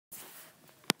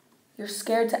You're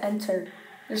scared to enter.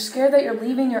 You're scared that you're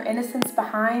leaving your innocence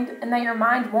behind and that your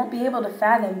mind won't be able to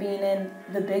fathom being in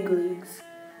the big leagues.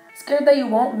 Scared that you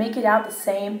won't make it out the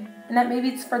same and that maybe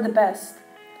it's for the best.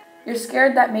 You're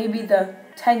scared that maybe the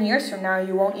 10 years from now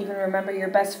you won't even remember your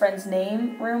best friend's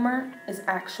name rumor is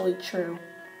actually true.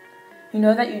 You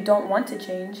know that you don't want to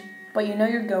change, but you know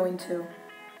you're going to.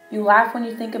 You laugh when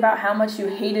you think about how much you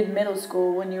hated middle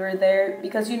school when you were there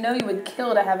because you know you would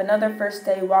kill to have another first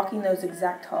day walking those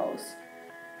exact halls.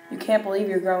 You can't believe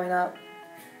you're growing up.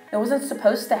 It wasn't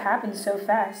supposed to happen so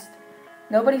fast.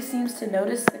 Nobody seems to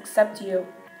notice except you.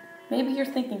 Maybe you're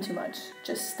thinking too much.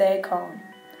 Just stay calm.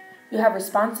 You have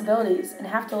responsibilities and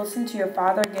have to listen to your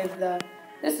father give the,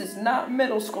 "This is not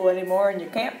middle school anymore and you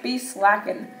can't be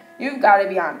slacking. You've got to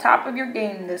be on top of your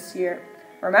game this year.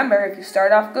 Remember, if you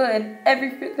start off good,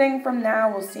 everything from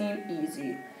now will seem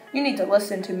easy. You need to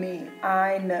listen to me.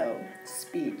 I know."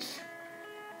 Speech.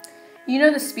 You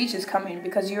know the speech is coming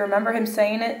because you remember him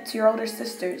saying it to your older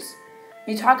sisters.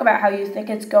 You talk about how you think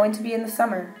it's going to be in the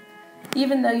summer.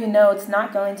 Even though you know it's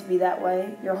not going to be that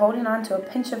way, you're holding on to a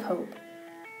pinch of hope.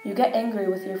 You get angry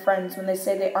with your friends when they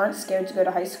say they aren't scared to go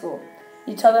to high school.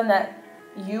 You tell them that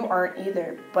you aren't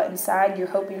either, but inside you're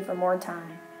hoping for more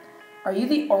time. Are you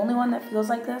the only one that feels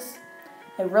like this?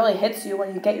 It really hits you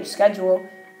when you get your schedule.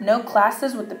 No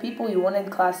classes with the people you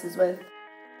wanted classes with.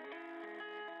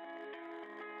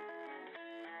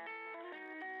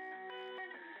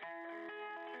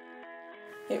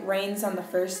 It rains on the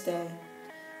first day.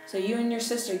 So you and your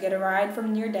sister get a ride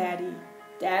from your daddy.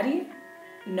 Daddy?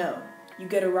 No, you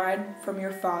get a ride from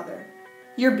your father.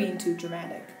 You're being too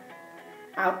dramatic.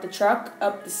 Out the truck,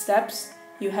 up the steps,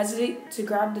 you hesitate to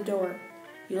grab the door.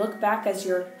 You look back as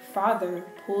your father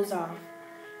pulls off.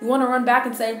 You want to run back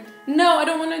and say, "No, I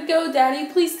don't want to go,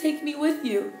 Daddy. Please take me with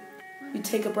you." You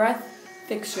take a breath,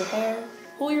 fix your hair,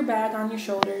 pull your bag on your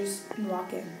shoulders, and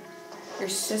walk in. Your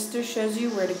sister shows you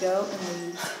where to go and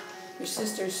leaves. Your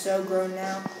sister's so grown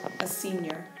now, a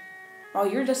senior, while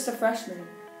you're just a freshman.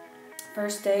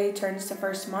 First day turns to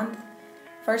first month.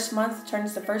 First month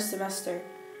turns to first semester.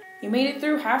 You made it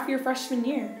through half your freshman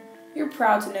year. You're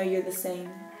proud to know you're the same.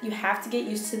 You have to get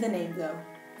used to the name, though.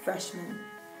 Freshman.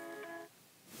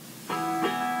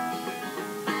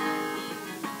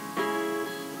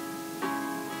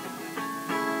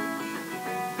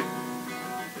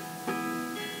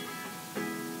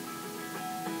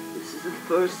 This is the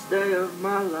first day of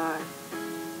my life.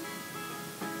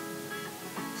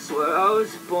 Swear I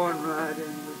was born right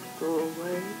in the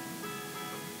doorway.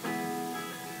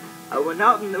 I went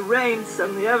out in the rain,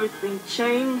 suddenly everything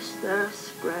changed. They're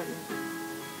spreading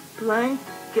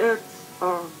blankets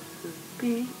on the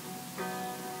beach.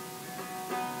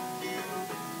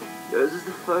 Yours is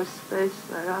the first face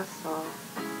that I saw.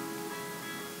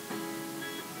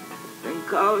 I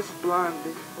think I was blind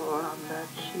before I met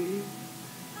you.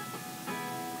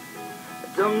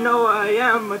 I don't know where I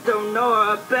am, I don't know where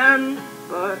I've been,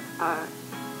 but I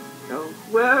know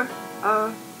where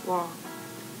I want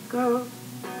to go.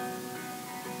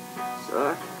 So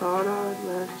I thought I'd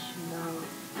let you know.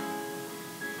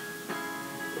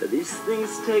 Yeah, these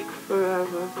things take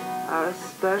forever,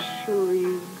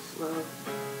 especially slow.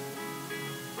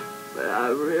 But I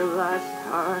realized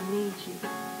how I need you,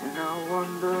 and I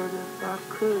wondered if I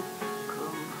could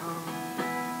come home.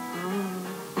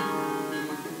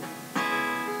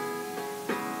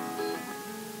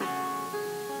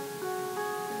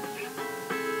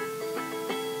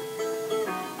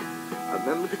 I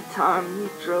remember the time you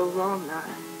drove all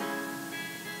night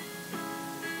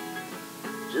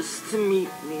just to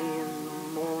meet me in the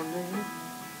morning.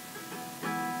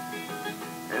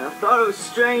 And I thought it was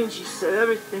strange, you said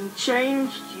everything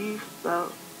changed. You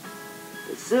felt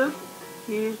as if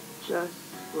you just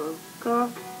woke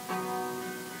up.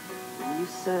 And you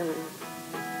said,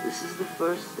 "This is the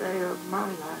first day of my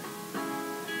life.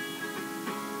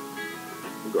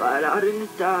 I'm glad I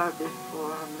didn't die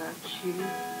before I met you.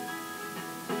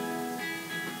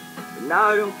 But now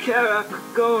I don't care, I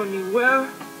could go anywhere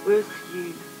with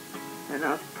you, and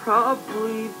I'd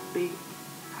probably be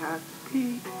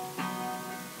happy.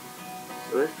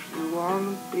 So if you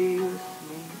wanna be with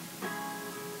me,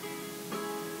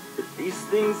 if these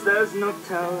things there's no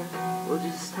telling, we'll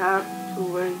just have to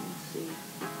wait and see.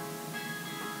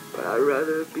 But I'd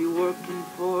rather be working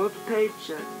for a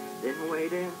paycheck than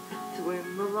waiting to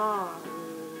win the lottery."